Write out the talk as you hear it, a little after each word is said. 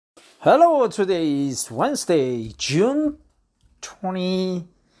Hello, today is Wednesday, June 22nd,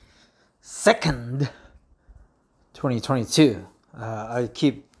 2022. I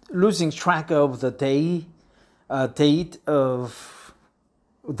keep losing track of the date of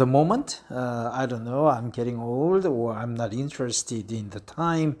the moment. I don't know, I'm getting old or I'm not interested in the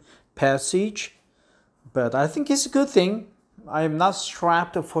time passage, but I think it's a good thing. I'm not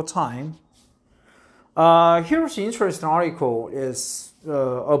strapped for time. Here's an interesting article is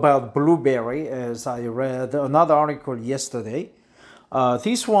about blueberry, as I read another article yesterday.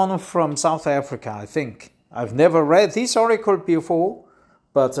 This one from South Africa, I think. I've never read this article before,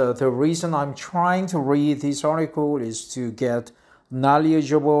 but the reason I'm trying to read this article is to get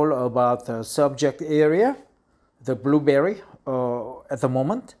knowledgeable about the subject area, the blueberry at the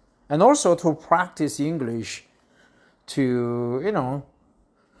moment, and also to practice English to,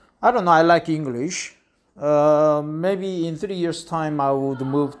 I don't know, I like English. Maybe in 3 years' time, I would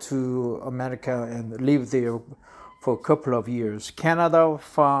move to America and live there for a couple of years. Canada,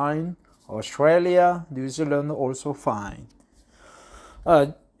 fine. Australia, New Zealand, also fine.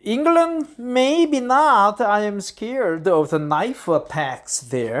 England, maybe not. I am scared of the knife attacks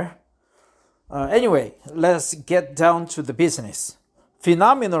there. Anyway, let's get down to the business.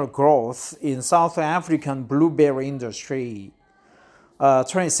 Phenomenal growth in South African blueberry industry.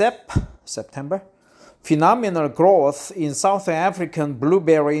 27 September. Phenomenal growth in South African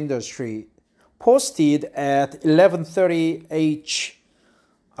blueberry industry, posted at 11:30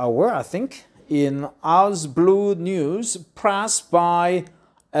 hour, I think, in Oz Blue News, press by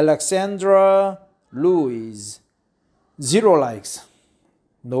Alexandra Louise. 0 likes,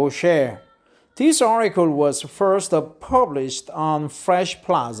 no share. This article was first published on Fresh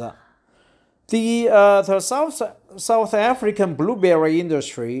Plaza. The South African blueberry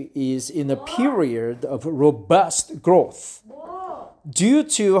industry is in a period of robust growth due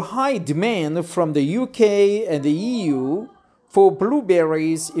to high demand from the UK and the EU for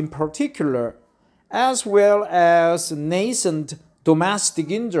blueberries in particular, as well as nascent domestic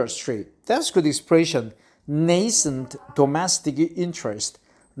industry. That's a good expression. Nascent domestic interest.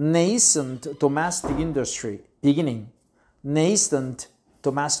 Nascent domestic industry. Beginning. Nascent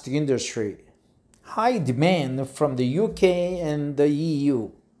domestic industry. High demand from the UK and the EU.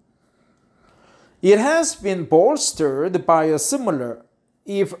 It has been bolstered by a similar,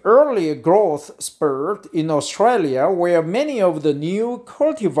 if early growth spurt in Australia, where many of the new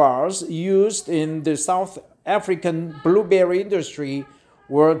cultivars used in the South African blueberry industry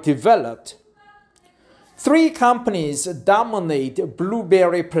were developed. 3 companies dominate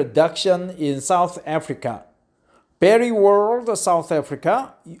blueberry production in South Africa: Berry World, South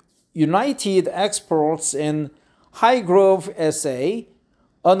Africa, United Exports, and Highgrove SA,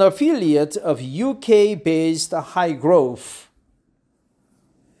 an affiliate of UK-based Highgrove.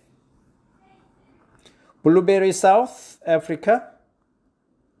 Blueberry South Africa,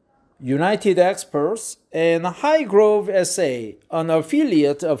 United Exports, and Highgrove SA, an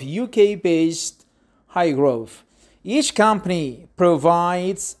affiliate of UK-based Highgrove. Each company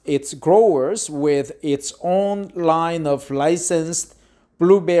provides its growers with its own line of licensed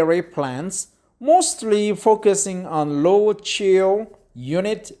blueberry plants, mostly focusing on low-chill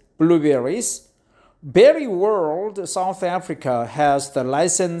unit blueberries. Berry World South Africa has the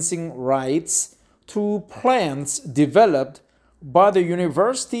licensing rights to plants developed by the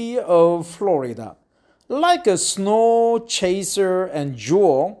University of Florida, like a Snow Chaser and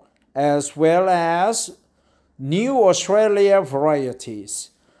Jewel, as well as New Australia varieties.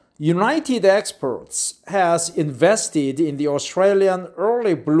 United Exports has invested in the Australian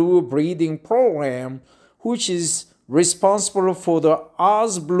Early Blue Breeding Program, which is responsible for the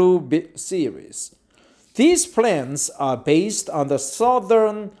Oz Blue series. These plants are based on the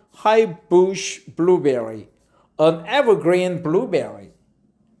Southern High Bush blueberry, an evergreen blueberry.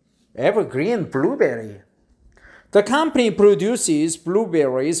 Evergreen blueberry. The company produces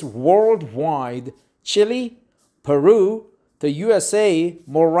blueberries worldwide: Chile, Peru, the USA,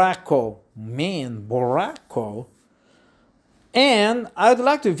 Morocco. Man, Morocco. And I'd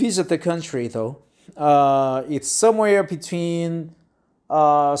like to visit the country, though. It's somewhere between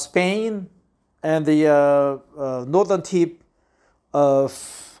Spain and the northern tip of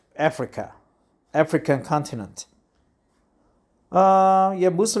Africa, African continent.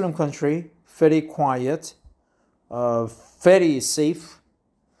 Muslim country, very quiet, very safe.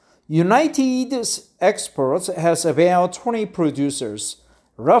 United Exports has about 20 producers,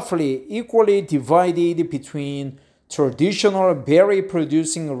 roughly equally divided between traditional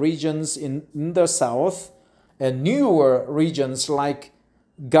berry-producing regions in the south and newer regions like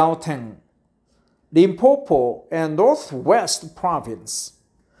Gauteng, Limpopo, and Northwest Province.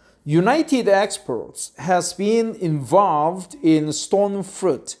 United Exports has been involved in stone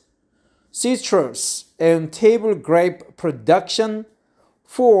fruit, citrus, and table grape production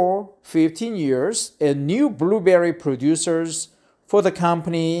for 15 years, and new blueberry producers for the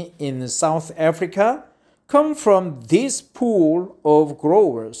company in South Africa come from this pool of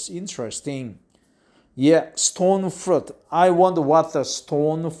growers. Interesting. Yeah, stone fruit. I wonder what the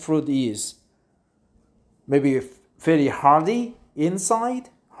stone fruit is. Maybe very hardy inside,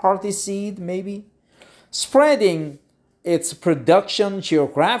 hardy seed maybe. Spreading its production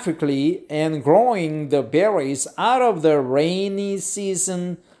geographically and growing the berries out of the rainy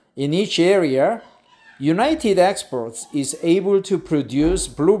season in each area, United Exports is able to produce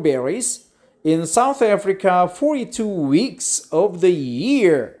blueberries in South Africa 42 weeks of the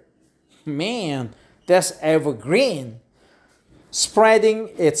year. Man, that's evergreen. Spreading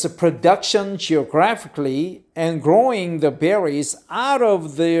its production geographically and growing the berries out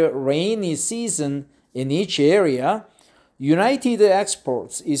of the rainy season in each area, United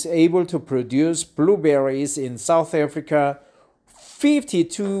Exports is able to produce blueberries in South Africa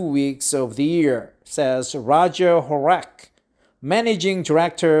 52 weeks of the year, says Roger Horak, Managing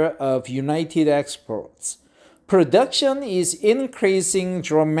Director of United Exports. Production is increasing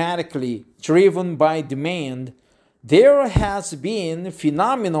dramatically, driven by demand. There has been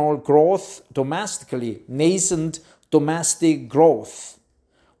phenomenal growth domestically, nascent domestic growth.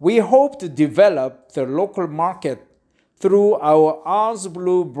 We hope to develop the local market through our Oz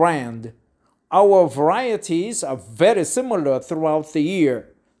Blue brand. Our varieties are very similar throughout the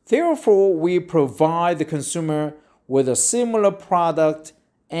year. Therefore, we provide the consumer with a similar product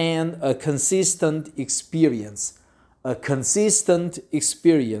and a consistent experience. A consistent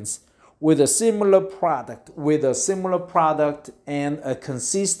experience with a similar product, and a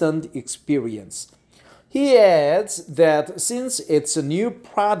consistent experience. He adds that since it's a new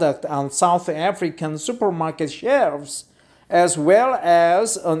product on South African supermarket shelves, as well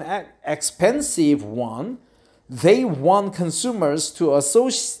as an expensive one, they want consumers to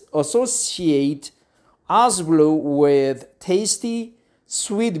associate Osblue with tasty,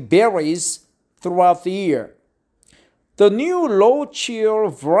 sweet berries throughout the year. The new low-chill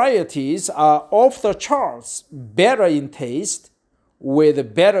varieties are off the charts, better in taste,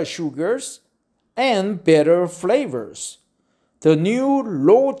 with better sugars and better flavors. The new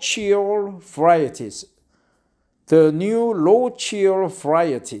low-chill varieties.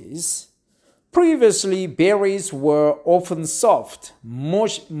 Previously, berries were often soft,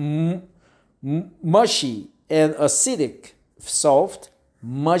 mushy, and acidic.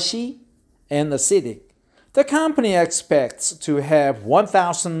 The company expects to have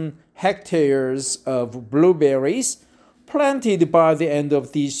 1,000 hectares of blueberries planted by the end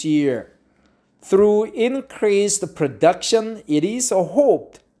of this year. Through increased production, it is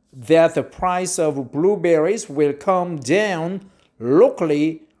hoped that the price of blueberries will come down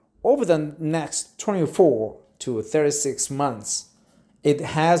locally over the next 24 to 36 months. It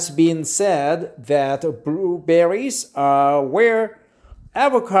has been said that blueberries are where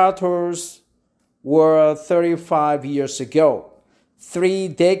avocados were 35 years ago. 3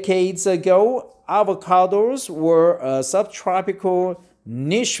 decades ago, avocados were a subtropical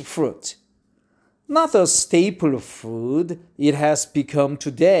niche fruit. Not a staple food it has become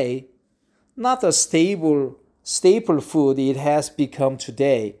today.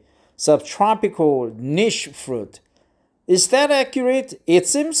 Subtropical niche fruit. Is that accurate? It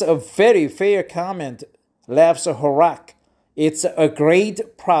seems a very fair comment, laughs Horak. It's a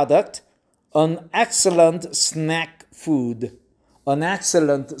great product, an excellent snack food.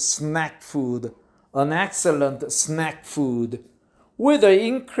 With the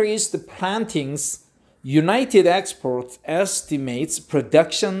increased plantings, United Exports estimates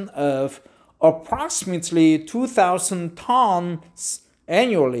production of approximately 2,000 tons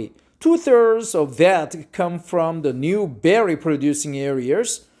annually. 2/3 of that come from the new berry producing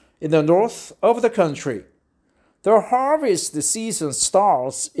areas in the north of the country. The harvest season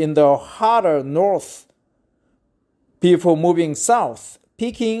starts in the hotter north before moving south,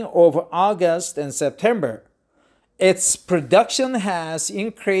 peaking over August and September. Its production has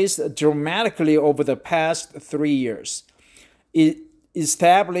increased dramatically over the past 3 years. It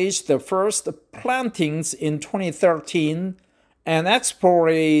established the first plantings in 2013 and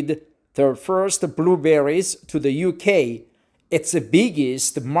exported the first blueberries to the UK, its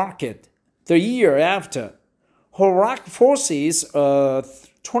biggest market, the year after. Horak foresees a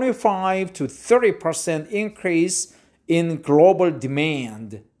 25 to 30% increase in global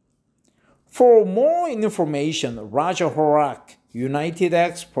demand. For more information, Roger Horak, United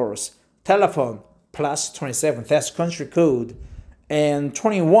Exports, telephone +27, that's country code and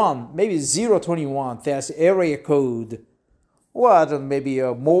 21, maybe 021, that's area code. Or I don't know, maybe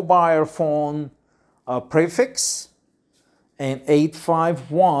a mobile phone prefix. And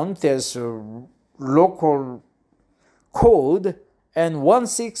 851, there's a local code. And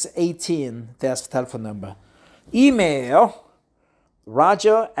 1618, that's telephone number. Email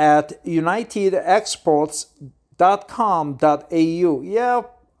roger@unitedexports.com.au. Yeah,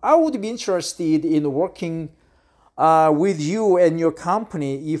 I would be interested in working with you and your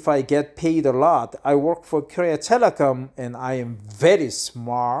company if I get paid a lot. I work for Korea Telecom and I am very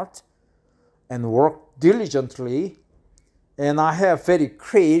smart and work diligently. And I have very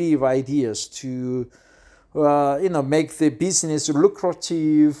creative ideas to make the business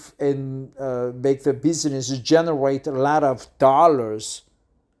lucrative and make the business generate a lot of dollars.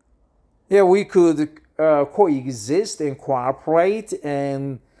 Yeah, we could coexist and cooperate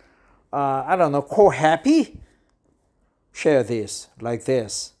and, co-happy. Share this, like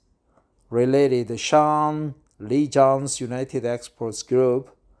this. Related Sean Lee John's United Exports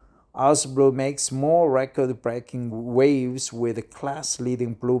Group. Osblue makes more record-breaking waves with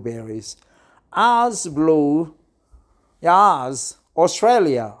class-leading blueberries. Osblue,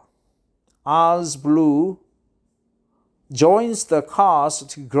 Australia. Osblue joins the cause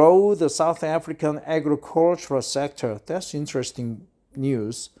to grow the South African agricultural sector. That's interesting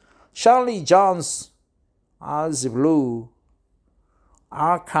news. Charlie John's Osblue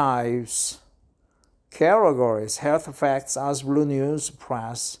archives categories: health facts, Osblue news,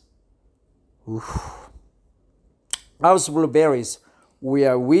 press. Osblue berries. We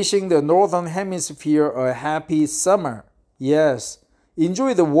are wishing the Northern Hemisphere a happy summer. Yes,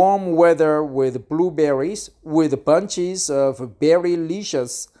 enjoy the warm weather with blueberries, with bunches of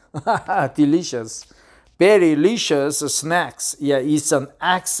berrylicious, berrylicious snacks. Yeah, it's an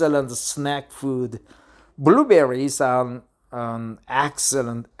excellent snack food. Blueberries are an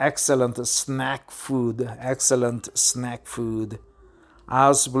excellent snack food. Excellent snack food.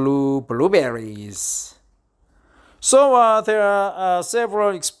 Osblue blueberries. So there are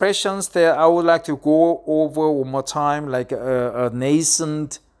several expressions that I would like to go over one more time, like a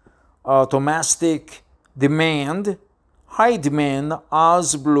nascent domestic demand, high demand,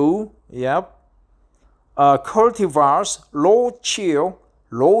 Osblue, yep. Cultivars, low chill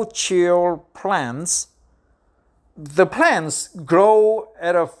plants. The plants grow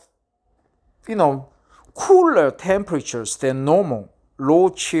at cooler temperatures than normal. Low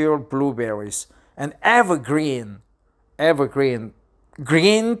chill blueberries. And evergreen,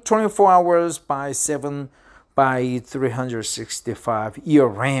 green 24 hours by 7 by 365 year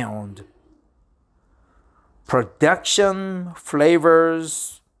round. Production,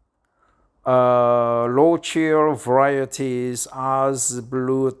 flavors, low chill varieties,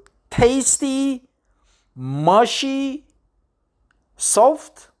 Osblue, tasty, mushy,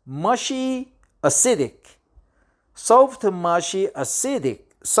 soft, mushy, acidic. Soft, mushy, acidic.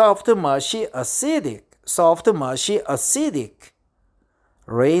 Soft, mushy, acidic. Soft, mushy, acidic.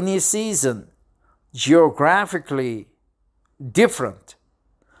 Rainy season. Geographically different.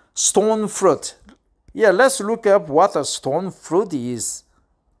 Stone fruit. Yeah, let's look up what a stone fruit is.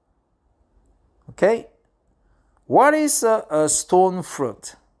 Okay? What is a stone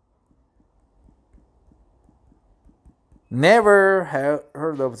fruit? Never have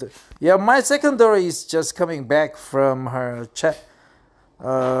heard of it. Yeah, my secondary is just coming back from her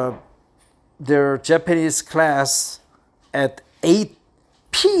their Japanese class at 8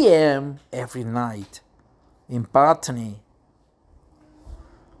 p.m. every night in botany.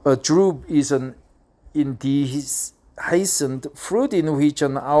 A drupe is an indehiscent fruit in which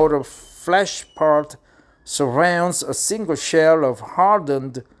an outer flesh part surrounds a single shell of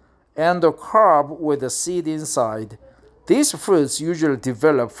hardened endocarp with a seed inside. These fruits usually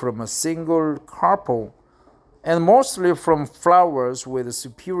develop from a single carpel and mostly from flowers with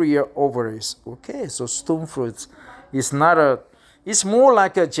superior ovaries. Okay, so stone fruits is it's more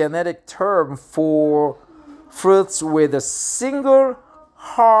like a genetic term for fruits with a single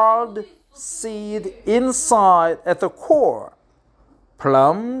hard seed inside at the core.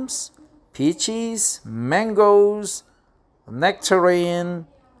 Plums, peaches, mangoes, nectarine,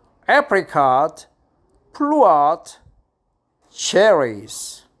 apricot, pluot,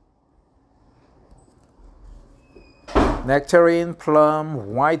 cherries. Nectarine,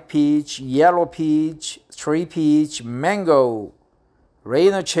 plum, white peach, yellow peach, tree peach, mango,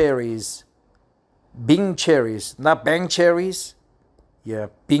 rainer cherries, Bing cherries, not bang cherries. Yeah,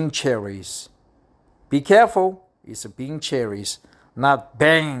 Bing cherries. Be careful, it's Bing cherries, not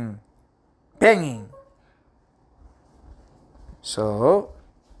banging. So,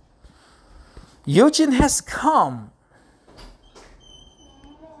 Eugene has come.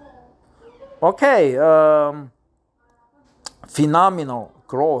 Okay, phenomenal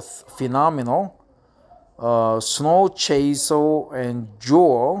growth, phenomenal. Snow Chaser and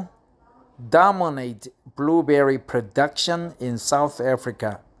Jewel dominate blueberry production in South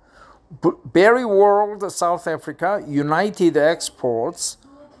Africa. Berry World South Africa, United Exports,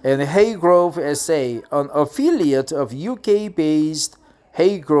 and Haygrove SA, an affiliate of UK-based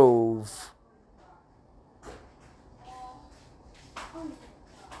Haygrove.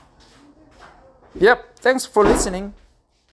 Yep, thanks for listening.